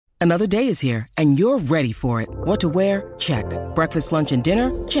Another day is here, and you're ready for it. What to wear? Check. Breakfast, lunch, and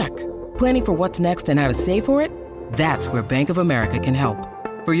dinner? Check. Planning for what's next and how to save for it? That's where Bank of America can help.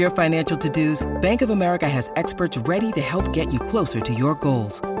 For your financial to-dos, Bank of America has experts ready to help get you closer to your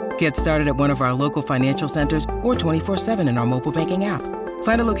goals. Get started at one of our local financial centers or 24/7 in our mobile banking app.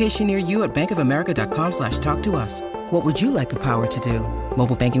 Find a location near you at bankofamerica.com/talktous. What would you like the power to do?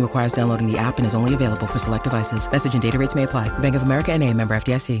 Mobile banking requires downloading the app and is only available for select devices. Message and data rates may apply. Bank of America N.A., member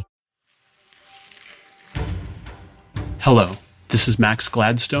FDIC. Hello, this is Max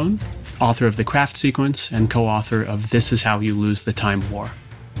Gladstone, author of The Craft Sequence and co-author of This Is How You Lose the Time War.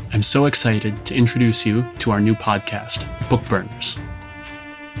 I'm so excited to introduce you to our new podcast, Book Burners.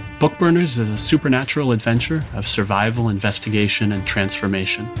 Book Burners is a supernatural adventure of survival, investigation, and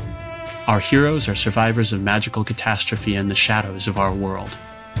transformation. Our heroes are survivors of magical catastrophe in the shadows of our world,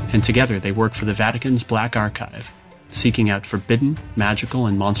 and together they work for the Vatican's Black Archive, seeking out forbidden, magical,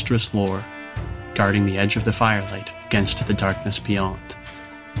 and monstrous lore, guarding the edge of the firelight against the darkness beyond.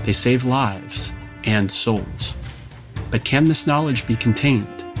 They save lives and souls. But can this knowledge be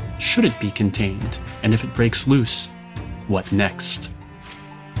contained? Should it be contained? And if it breaks loose, what next?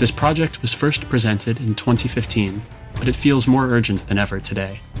 This project was first presented in 2015, but it feels more urgent than ever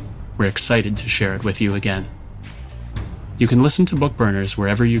today. We're excited to share it with you again. You can listen to Book Burners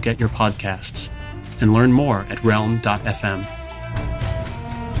wherever you get your podcasts, and learn more at realm.fm.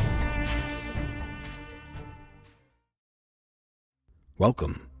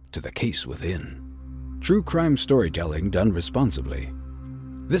 Welcome to The Case Within. True crime storytelling done responsibly.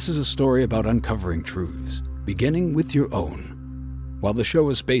 This is a story about uncovering truths, beginning with your own. While the show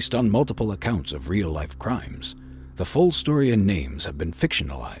is based on multiple accounts of real-life crimes, the full story and names have been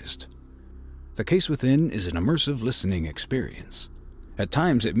fictionalized. The Case Within is an immersive listening experience. At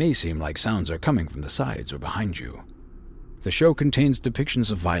times it may seem like sounds are coming from the sides or behind you. The show contains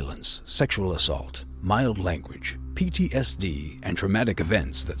depictions of violence, sexual assault, mild language, PTSD, and traumatic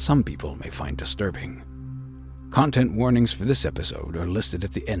events that some people may find disturbing. Content warnings for this episode are listed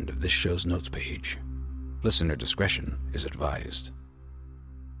at the end of this show's notes page. Listener discretion is advised.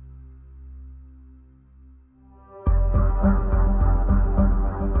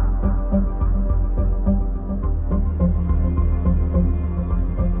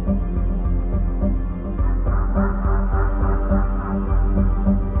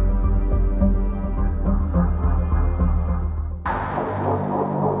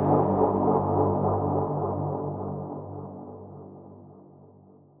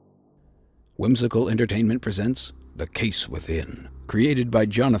 Whimsical Entertainment presents The Case Within, created by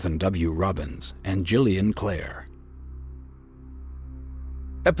Jonathan W. Robbins and Gillian Clare.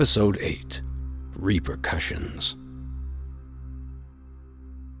 Episode 8, Repercussions.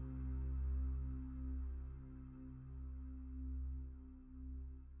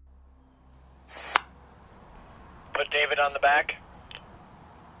 Put David on the back.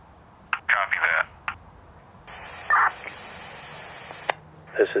 Copy that.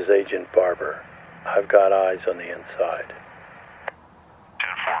 This is Agent Barber. I've got eyes on the inside.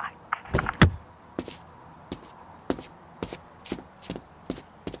 10-4.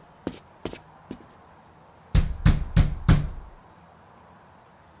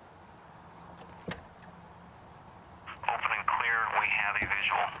 Opening clear. We have a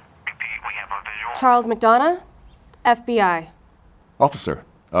visual. Repeat, we have a visual. Charles McDonough, FBI. Officer,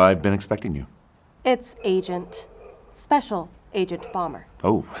 I've been expecting you. It's Agent. Special Agent Bomber.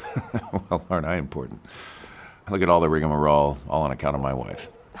 Oh, well, aren't I important? Look at all the rigmarole, all on account of my wife.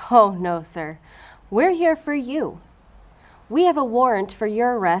 Oh, no, sir. We're here for you. We have a warrant for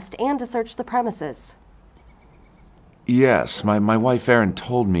your arrest and to search the premises. Yes, my wife Erin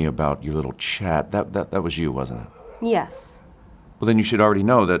told me about your little chat. That was you, wasn't it? Yes. Well, then you should already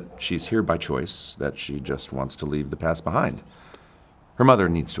know that she's here by choice, that she just wants to leave the past behind. Her mother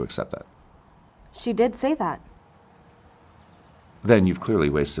needs to accept that. She did say that. Then you've clearly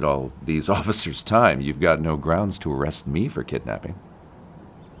wasted all these officers' time. You've got no grounds to arrest me for kidnapping.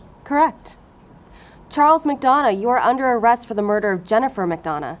 Correct. Charles McDonough, you are under arrest for the murder of Jennifer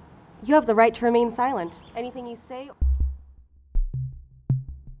McDonough. You have the right to remain silent. Anything you say...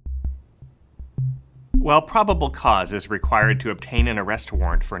 While probable cause is required to obtain an arrest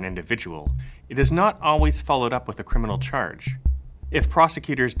warrant for an individual, it is not always followed up with a criminal charge. If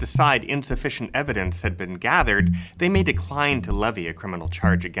prosecutors decide insufficient evidence had been gathered, they may decline to levy a criminal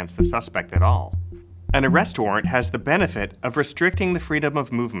charge against the suspect at all. An arrest warrant has the benefit of restricting the freedom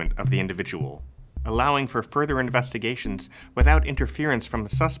of movement of the individual, allowing for further investigations without interference from the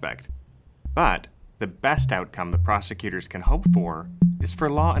suspect. But the best outcome the prosecutors can hope for is for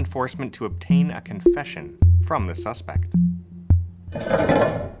law enforcement to obtain a confession from the suspect.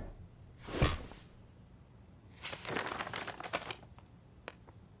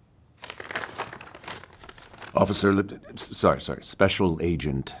 Sorry, Special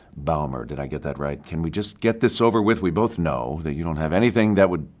Agent Baumer, did I get that right? Can we just get this over with? We both know that you don't have anything that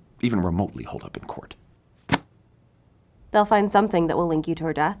would even remotely hold up in court. They'll find something that will link you to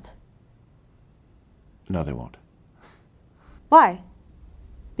her death. No, they won't. Why?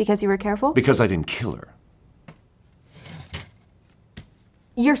 Because you were careful? Because I didn't kill her.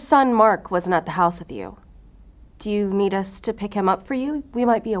 Your son, Mark, wasn't at the house with you. Do you need us to pick him up for you? We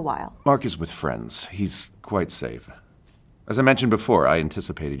might be a while. Mark is with friends. He's quite safe. As I mentioned before, I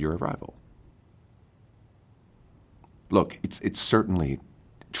anticipated your arrival. Look, it's certainly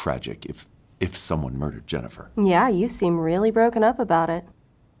tragic if someone murdered Jennifer. Yeah, you seem really broken up about it.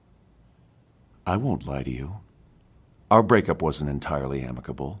 I won't lie to you. Our breakup wasn't entirely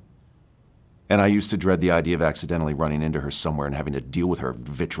amicable. And I used to dread the idea of accidentally running into her somewhere and having to deal with her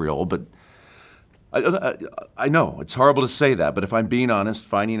vitriol, but I know, it's horrible to say that, but if I'm being honest,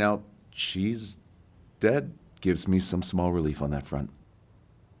 finding out she's dead gives me some small relief on that front.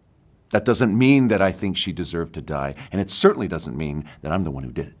 That doesn't mean that I think she deserved to die, and it certainly doesn't mean that I'm the one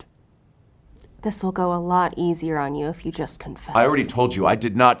who did it. This will go a lot easier on you if you just confess. I already told you I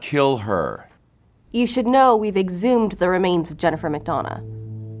did not kill her. You should know we've exhumed the remains of Jennifer McDonough.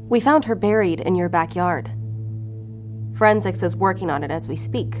 We found her buried in your backyard. Forensics is working on it as we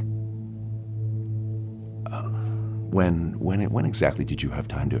speak. When exactly did you have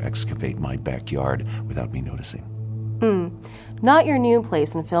time to excavate my backyard without me noticing? Not your new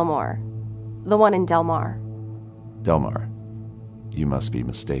place in Fillmore. The one in Del Mar. Del Mar? You must be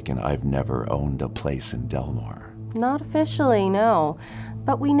mistaken. I've never owned a place in Del Mar. Not officially, no.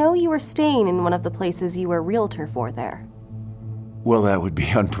 But we know you were staying in one of the places you were realtor for there. Well, that would be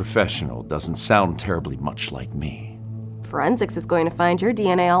unprofessional. Doesn't sound terribly much like me. Forensics is going to find your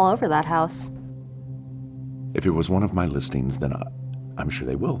DNA all over that house. If it was one of my listings, then I'm sure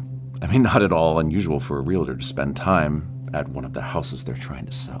they will. I mean, not at all unusual for a realtor to spend time at one of the houses they're trying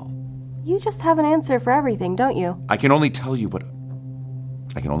to sell. You just have an answer for everything, don't you? I can only tell you what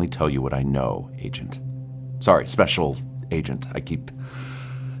I know, Agent. Sorry, Special Agent. I keep,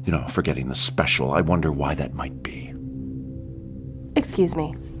 forgetting the special. I wonder why that might be. Excuse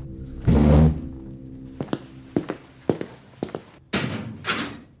me.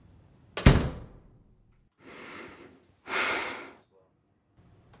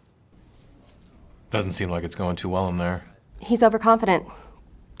 Doesn't seem like it's going too well in there. He's overconfident.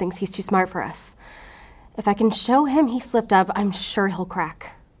 Thinks he's too smart for us. If I can show him he slipped up, I'm sure he'll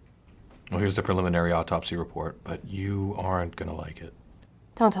crack. Well, here's the preliminary autopsy report, but you aren't gonna like it.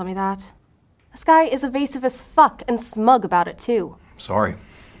 Don't tell me that. This guy is evasive as fuck and smug about it, too. Sorry.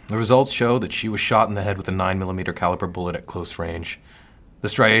 The results show that she was shot in the head with a 9mm caliber bullet at close range. The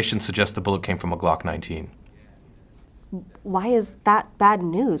striations suggest the bullet came from a Glock 19. Why is that bad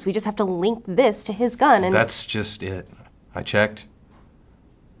news? We just have to link this to his gun and... That's just it. I checked.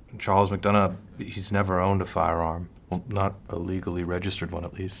 Charles McDonough, he's never owned a firearm. Well, not a legally registered one,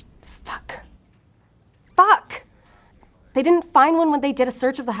 at least. Fuck. Fuck! They didn't find one when they did a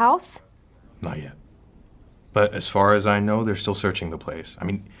search of the house? Not yet. But as far as I know, they're still searching the place. I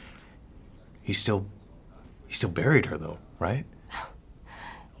mean, he still buried her, though, right?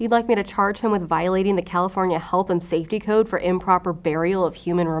 You'd like me to charge him with violating the California Health and Safety Code for improper burial of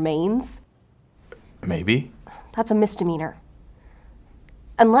human remains? Maybe. That's a misdemeanor.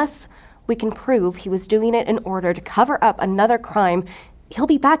 Unless we can prove he was doing it in order to cover up another crime, he'll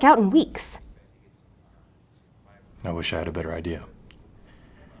be back out in weeks. I wish I had a better idea.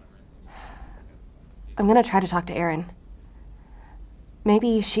 I'm gonna try to talk to Erin.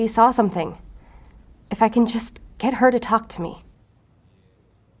 Maybe she saw something. If I can just get her to talk to me.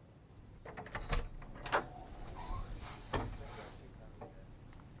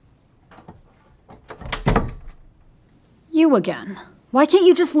 You again. Why can't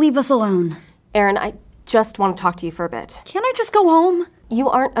you just leave us alone? Erin, I just want to talk to you for a bit. Can't I just go home? You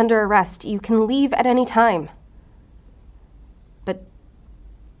aren't under arrest. You can leave at any time. But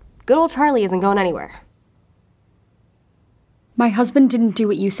good old Charlie isn't going anywhere. My husband didn't do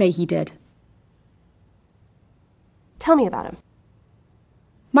what you say he did. Tell me about him.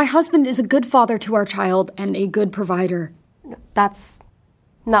 My husband is a good father to our child and a good provider. That's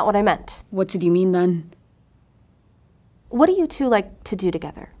not what I meant. What did you mean then? What do you two like to do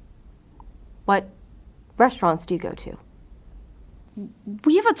together? What restaurants do you go to?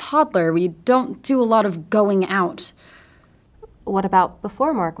 We have a toddler. We don't do a lot of going out. What about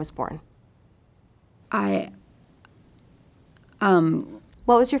before Mark was born? What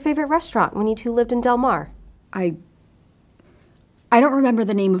was your favorite restaurant when you two lived in Del Mar? I don't remember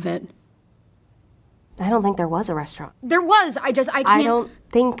the name of it. I don't think there was a restaurant. There was. I can't... I don't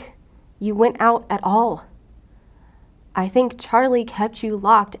think you went out at all. I think Charlie kept you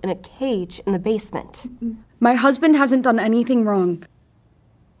locked in a cage in the basement. My husband hasn't done anything wrong.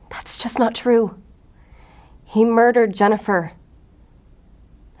 That's just not true. He murdered Jennifer.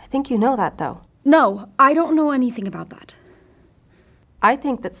 I think you know that, though. No, I don't know anything about that. I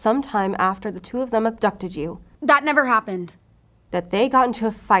think that sometime after the two of them abducted you... That never happened. That they got into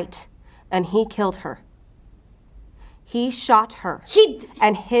a fight, and he killed her. He shot her.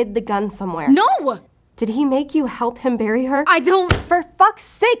 And hid the gun somewhere. No! Did he make you help him bury her? I don't... For fuck's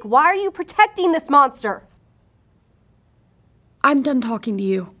sake, why are you protecting this monster? I'm done talking to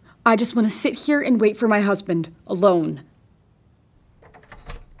you. I just want to sit here and wait for my husband, alone.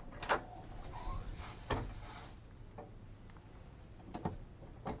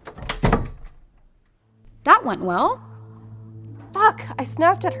 That went well. Fuck, I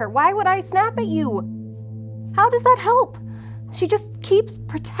snapped at her. Why would I snap at you? How does that help? She just keeps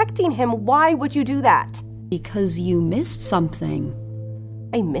protecting him. Why would you do that? Because you missed something.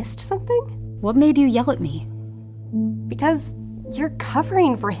 I missed something? What made you yell at me? Because you're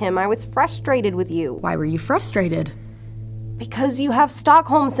covering for him. I was frustrated with you. Why were you frustrated? Because you have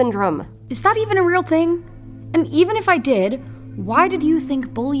Stockholm Syndrome. Is that even a real thing? And even if I did, why did you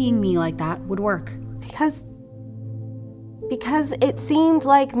think bullying me like that would work? Because it seemed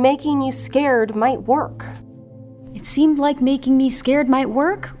like making you scared might work. It seemed like making me scared might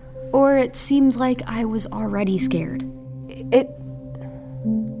work? Or it seemed like I was already scared?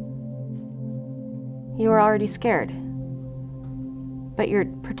 You were already scared. But you're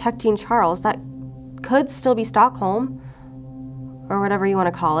protecting Charles. That could still be Stockholm. Or whatever you want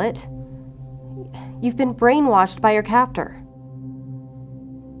to call it. You've been brainwashed by your captor.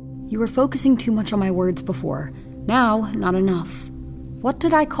 You were focusing too much on my words before. Now, not enough. What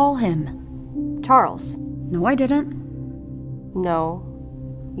did I call him? Charles. No, I didn't. No,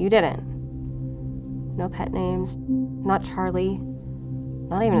 you didn't. No pet names. Not Charlie.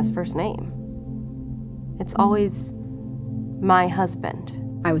 Not even his first name. It's always my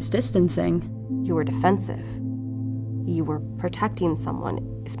husband. I was distancing. You were defensive. You were protecting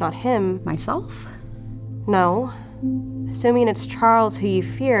someone, if not him. Myself? No. Assuming it's Charles who you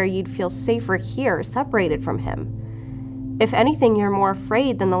fear, you'd feel safer here, separated from him. If anything, you're more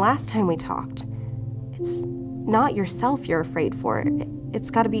afraid than the last time we talked. It's not yourself you're afraid for.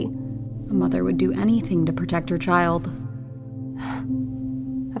 It's gotta be... A mother would do anything to protect her child.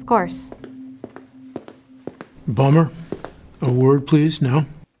 Of course. Bummer. A word, please, now.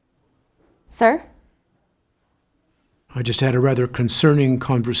 Sir? I just had a rather concerning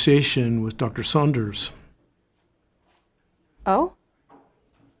conversation with Dr. Saunders. Oh?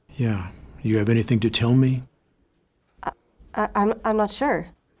 Yeah. You have anything to tell me? I'm not sure.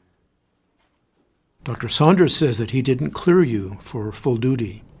 Dr. Saunders says that he didn't clear you for full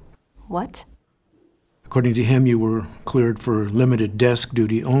duty. What? According to him, you were cleared for limited desk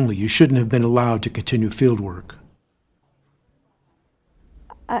duty only. You shouldn't have been allowed to continue field work.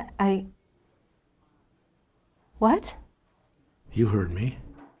 What? You heard me.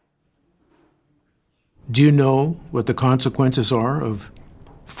 Do you know what the consequences are of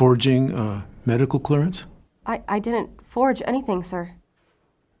forging a medical clearance? I didn't forge anything, sir.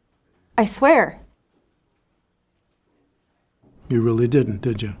 I swear. You really didn't,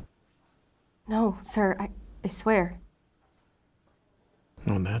 did you? No, sir, I swear.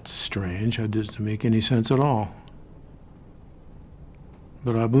 Well, that's strange. That doesn't make any sense at all.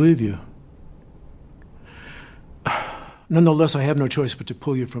 But I believe you. Nonetheless, I have no choice but to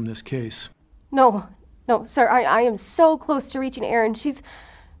pull you from this case. No, sir, I am so close to reaching Erin. She's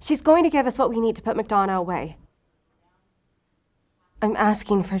going to give us what we need to put McDonough away. I'm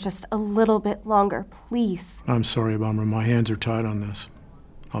asking for just a little bit longer, please. I'm sorry, Bomber. My hands are tied on this.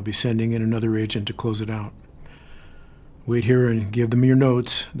 I'll be sending in another agent to close it out. Wait here and give them your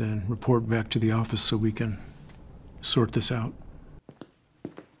notes, then report back to the office so we can sort this out.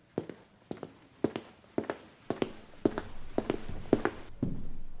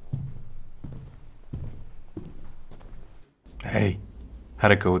 Hey,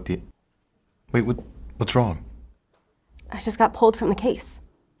 how'd it go with the... Wait, what's wrong? I just got pulled from the case.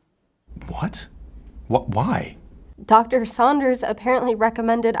 What? Why? Dr. Saunders apparently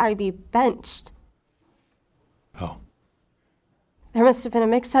recommended I be benched. Oh. There must have been a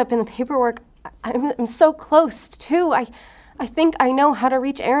mix-up in the paperwork. I'm so close, too. I think I know how to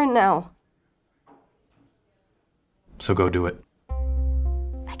reach Erin now. So go do it.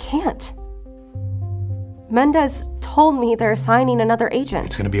 I can't. Mendez told me they're assigning another agent.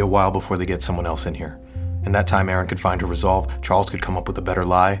 It's going to be a while before they get someone else in here. In that time, Erin could find her resolve. Charles could come up with a better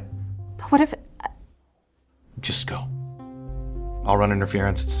lie. But what if... Just go. I'll run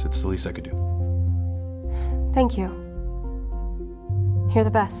interference. It's the least I could do. Thank you. You're the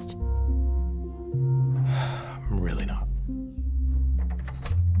best. I'm really not.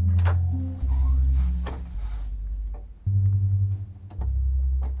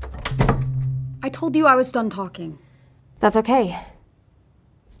 I told you I was done talking. That's okay.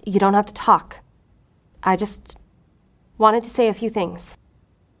 You don't have to talk. I just wanted to say a few things.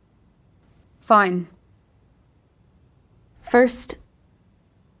 Fine. First,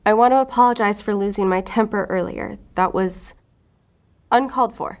 I want to apologize for losing my temper earlier. That was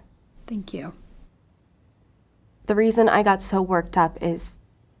uncalled for. Thank you. The reason I got so worked up is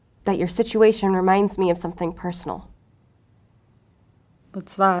that your situation reminds me of something personal.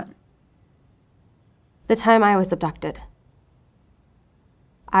 What's that? The time I was abducted.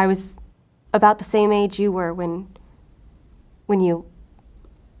 I was about the same age you were when you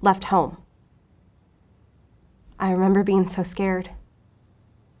left home. I remember being so scared.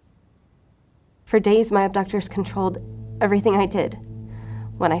 For days, my abductors controlled everything I did.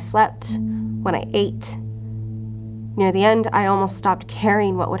 When I slept, when I ate. Near the end, I almost stopped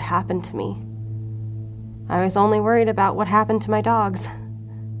caring what would happen to me. I was only worried about what happened to my dogs.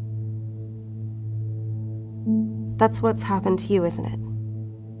 That's what's happened to you, isn't it?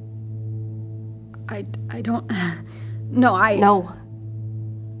 I don't... No, No.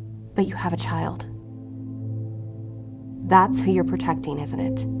 But you have a child. That's who you're protecting, isn't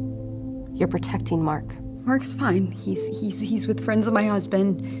it? You're protecting Mark. Mark's fine. He's with friends of my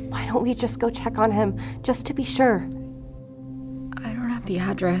husband. Why don't we just go check on him, just to be sure? I don't have the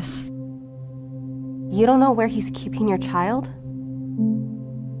address. You don't know where he's keeping your child?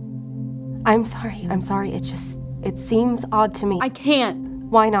 I'm sorry. It seems odd to me. I can't.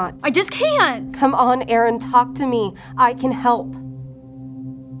 Why not? I just can't! Come on, Erin, talk to me. I can help.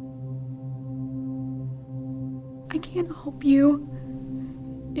 I can't help you.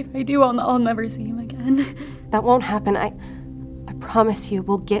 If I do, I'll never see him again. That won't happen. I promise you,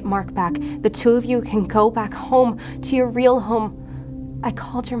 we'll get Mark back. The two of you can go back home, to your real home. I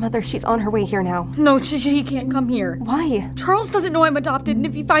called your mother. She's on her way here now. No, she can't come here. Why? Charles doesn't know I'm adopted, and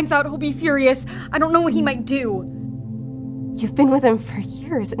if he finds out, he'll be furious. I don't know what he might do. You've been with him for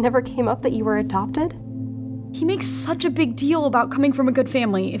years. It never came up that you were adopted? He makes such a big deal about coming from a good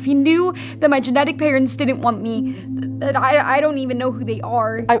family. If he knew that my genetic parents didn't want me, that I don't even know who they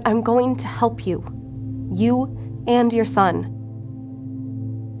are. I'm going to help you. You and your son.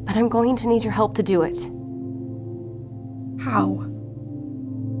 But I'm going to need your help to do it. How?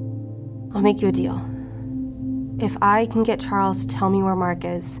 I'll make you a deal. If I can get Charles to tell me where Mark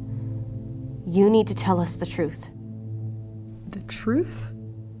is, you need to tell us the truth. The truth?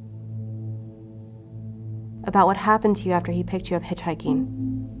 About what happened to you after he picked you up hitchhiking,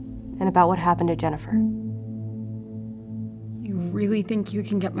 and about what happened to Jennifer. You really think you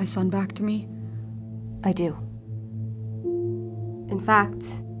can get my son back to me? I do. In fact,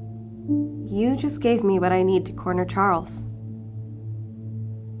 you just gave me what I need to corner Charles.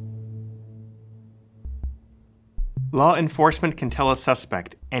 Law enforcement can tell a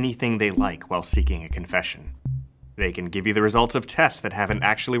suspect anything they like while seeking a confession. They can give you the results of tests that haven't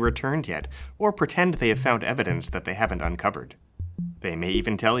actually returned yet, or pretend they have found evidence that they haven't uncovered. They may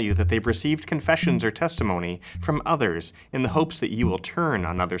even tell you that they've received confessions or testimony from others in the hopes that you will turn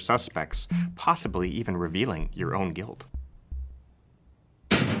on other suspects, possibly even revealing your own guilt.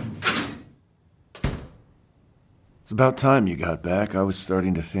 It's about time you got back. I was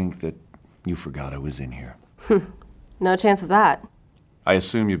starting to think that you forgot I was in here. No chance of that. I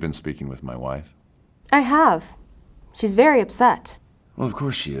assume you've been speaking with my wife? I have. She's very upset. Well, of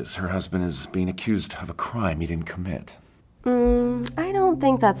course she is. Her husband is being accused of a crime he didn't commit. I don't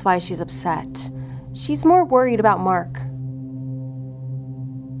think that's why she's upset. She's more worried about Mark.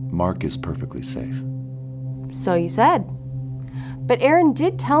 Mark is perfectly safe. So you said. But Erin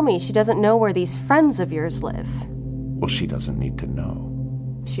did tell me she doesn't know where these friends of yours live. Well, she doesn't need to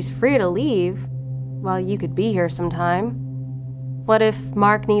know. She's free to leave. Well, you could be here sometime. What if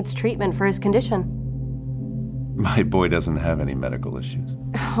Mark needs treatment for his condition? My boy doesn't have any medical issues.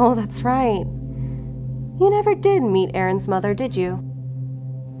 Oh, that's right. You never did meet Erin's mother, did you?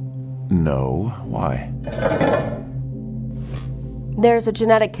 No. Why? There's a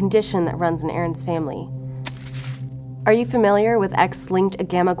genetic condition that runs in Erin's family. Are you familiar with X-linked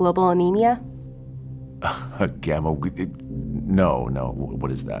gamma-globulinemia? No. What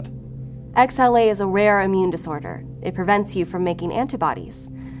is that? XLA is a rare immune disorder. It prevents you from making antibodies.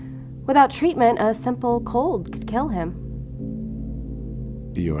 Without treatment, a simple cold could kill him.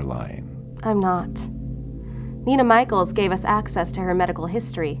 You're lying. I'm not. Nina Michaels gave us access to her medical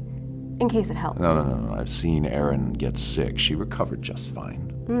history, in case it helped. No. I've seen Erin get sick. She recovered just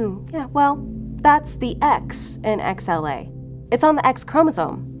fine. Yeah, well, that's the X in XLA. It's on the X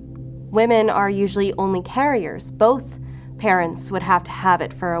chromosome. Women are usually only carriers. Both parents would have to have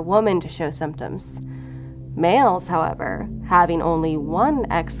it for a woman to show symptoms. Males, however, having only one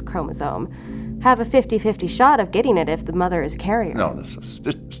X chromosome, have a 50-50 shot of getting it if the mother is a carrier. No,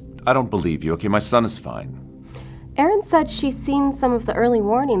 I don't believe you, okay? My son is fine. Erin said she's seen some of the early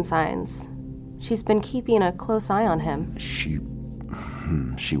warning signs. She's been keeping a close eye on him. She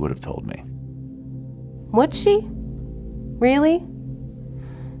would have told me. Would she? Really?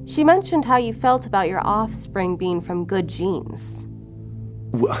 She mentioned how you felt about your offspring being from good genes.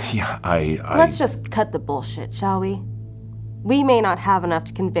 Well, yeah, Let's just cut the bullshit, shall we? We may not have enough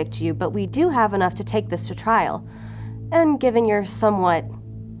to convict you, but we do have enough to take this to trial. And given your somewhat,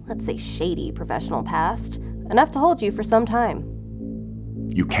 let's say, shady professional past, enough to hold you for some time.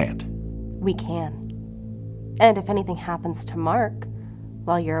 You can't. We can. And if anything happens to Mark,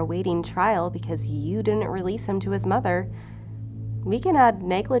 while you're awaiting trial because you didn't release him to his mother, we can add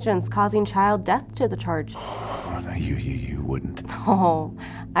negligence causing child death to the charge. Oh, no, you wouldn't. Oh,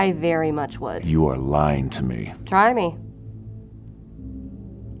 I very much would. You are lying to me. Try me.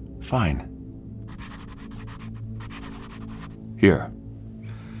 Fine. Here.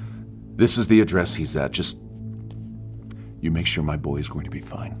 This is the address he's at. Just, you make sure my boy is going to be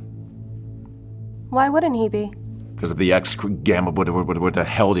fine. Why wouldn't he be? Because of the X gamma, what the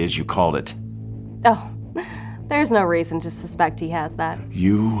hell it is you called it. Oh, there's no reason to suspect he has that.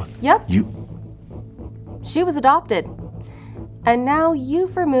 You? Yep. She was adopted. And now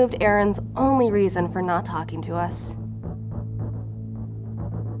you've removed Erin's only reason for not talking to us.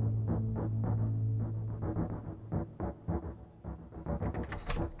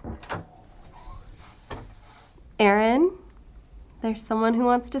 Erin, there's someone who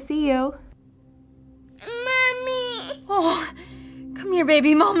wants to see you. Mommy! Oh, come here,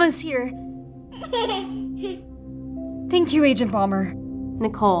 baby. Mama's here. Thank you, Agent Bomber.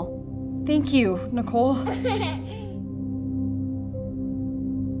 Nicole. Thank you, Nicole.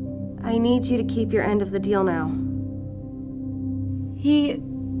 I need you to keep your end of the deal now. He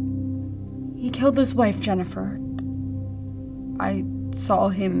killed his wife, Jennifer. I saw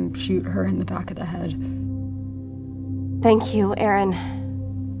him shoot her in the back of the head. Thank you, Erin.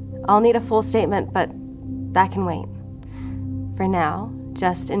 I'll need a full statement, but that can wait. For now,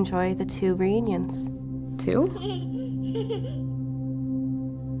 just enjoy the 2 reunions. 2?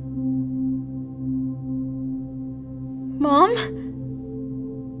 Mom?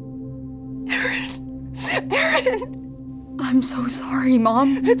 Erin! I'm so sorry,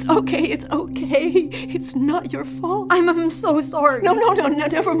 Mom. It's okay. It's not your fault. I'm so sorry. No,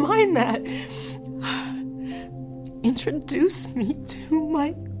 never mind that. Introduce me to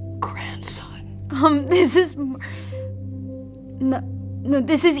my grandson. This is... No,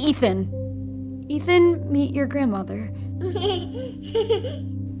 this is Ethan. Ethan, meet your grandmother.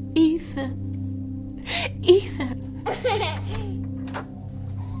 Ethan.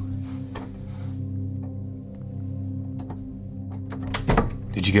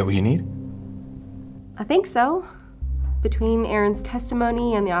 Did you get what you need? I think so. Between Erin's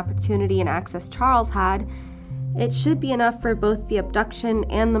testimony and the opportunity and access Charles had, it should be enough for both the abduction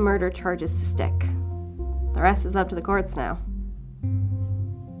and the murder charges to stick. The rest is up to the courts now.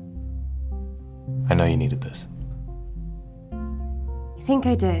 I know you needed this. I think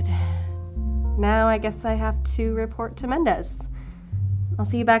I did. Now I guess I have to report to Mendez. I'll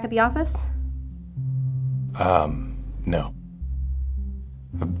see you back at the office? No.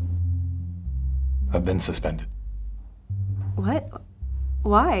 I've been suspended. What?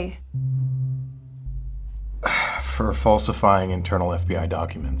 Why? For falsifying internal FBI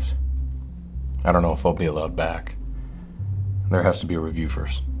documents. I don't know if I'll be allowed back. There has to be a review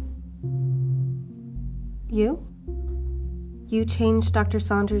first. You? You changed Dr.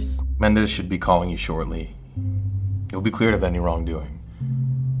 Saunders? Mendez should be calling you shortly. You'll be cleared of any wrongdoing.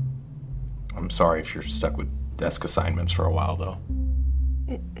 I'm sorry if you're stuck with desk assignments for a while, though.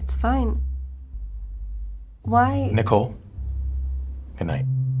 It's fine. Why? Nicole, good night.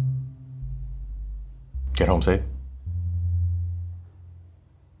 Get home safe.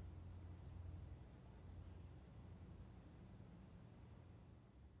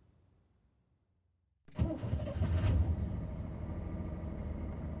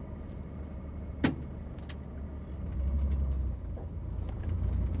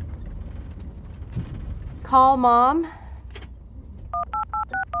 Call Mom.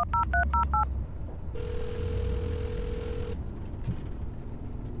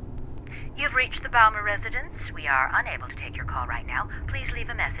 You've reached the Balmer residence. We are unable to take your call right now. Please leave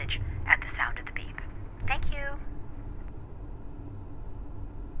a message at the sound of the beep. Thank you.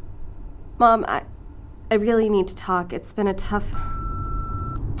 Mom, I really need to talk. It's been a tough...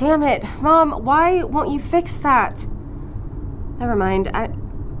 Damn it. Mom, why won't you fix that? Never mind.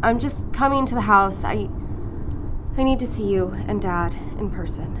 I'm just coming to the house. I need to see you and Dad in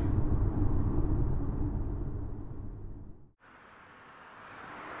person.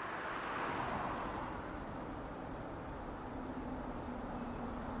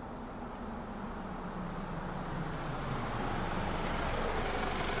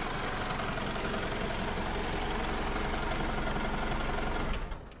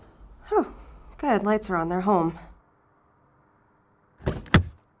 Oh, good. Lights are on. They're home.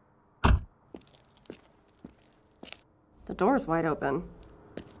 The door's wide open.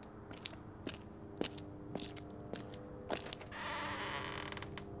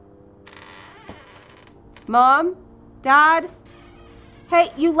 Mom? Dad?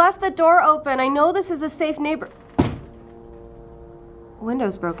 Hey, you left the door open. I know this is a safe neighbor...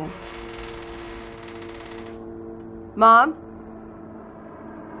 Window's broken. Mom?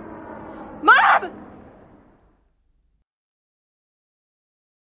 Mom!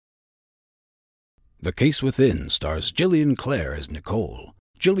 The Case Within stars Gillian Clare as Nicole,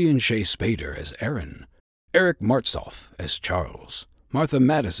 Julian Shea Spader as Aaron, Eric Martzoff as Charles, Martha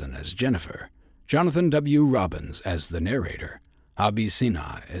Madison as Jennifer, Jonathan W. Robbins as the narrator, Abhi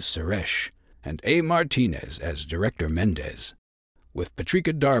Sinha as Suresh, and A. Martinez as Director Mendez, with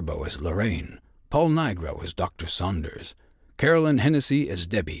Patrika Darbo as Lorraine, Paul Nigro as Dr. Saunders, Carolyn Hennessy as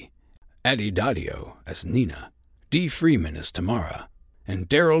Debbie, Addie Dadio as Nina, Dee Freeman as Tamara, and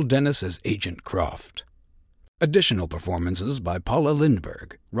Daryl Dennis as Agent Croft. Additional performances by Paula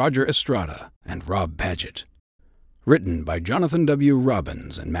Lindberg, Roger Estrada, and Rob Paget. Written by Jonathan W.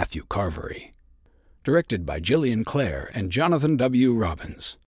 Robbins and Matthew Carvery. Directed by Gillian Clare and Jonathan W.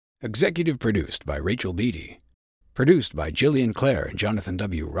 Robbins. Executive produced by Rachel Beatty. Produced by Gillian Clare and Jonathan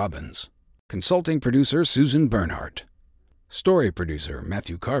W. Robbins. Consulting producer Susan Bernhardt. Story producer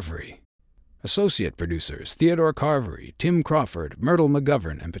Matthew Carvery. Associate producers Theodore Carvery, Tim Crawford, Myrtle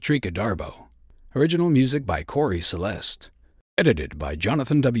McGovern, and Patrika Darbo. Original music by Corey Celeste. Edited by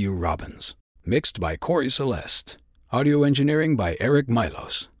Jonathan W. Robbins. Mixed by Corey Celeste. Audio engineering by Eric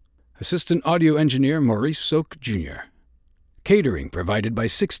Milos. Assistant audio engineer Maurice Soak Jr. Catering provided by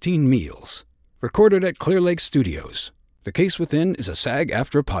 16 Meals. Recorded at Clear Lake Studios. The Case Within is a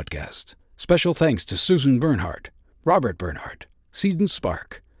SAG-AFTRA podcast. Special thanks to Susan Bernhardt, Robert Bernhardt, Seaton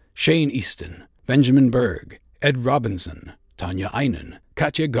Spark, Shane Easton, Benjamin Berg, Ed Robinson, Tanya Einen,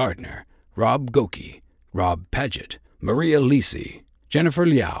 Katya Gardner, Rob Goki, Rob Paget, Maria Lisi, Jennifer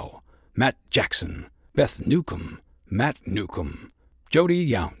Liao, Matt Jackson, Beth Newcomb, Matt Newcomb, Jody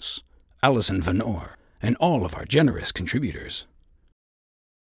Younce, Allison Vanor, and all of our generous contributors.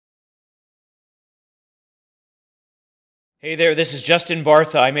 Hey there, this is Justin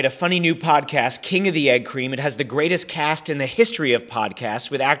Bartha. I made a funny new podcast, King of the Egg Cream. It has the greatest cast in the history of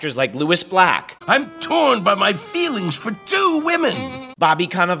podcasts with actors like Louis Black. I'm torn by my feelings for two women. Bobby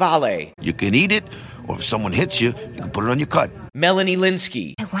Cannavale. You can eat it, or if someone hits you, you can put it on your cut. Melanie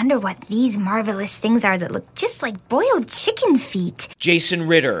Linsky. I wonder what these marvelous things are that look just like boiled chicken feet. Jason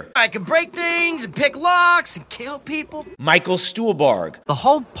Ritter. I can break things and pick locks and kill people. Michael Stuhlbarg. The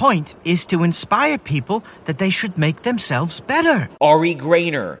whole point is to inspire people that they should make themselves better. Ari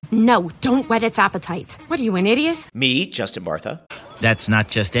Grainer. No, don't whet its appetite. What are you, an idiot? Me, Justin Bartha. That's not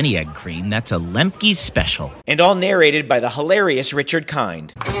just any egg cream, that's a Lemke's special. And all narrated by the hilarious Richard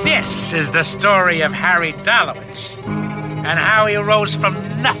Kind. This is the story of Harry Dalowitz and how he rose from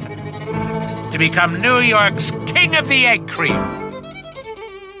nothing to become New York's King of the Egg Cream.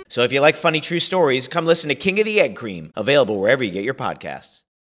 So if you like funny true stories, come listen to King of the Egg Cream, available wherever you get your podcasts.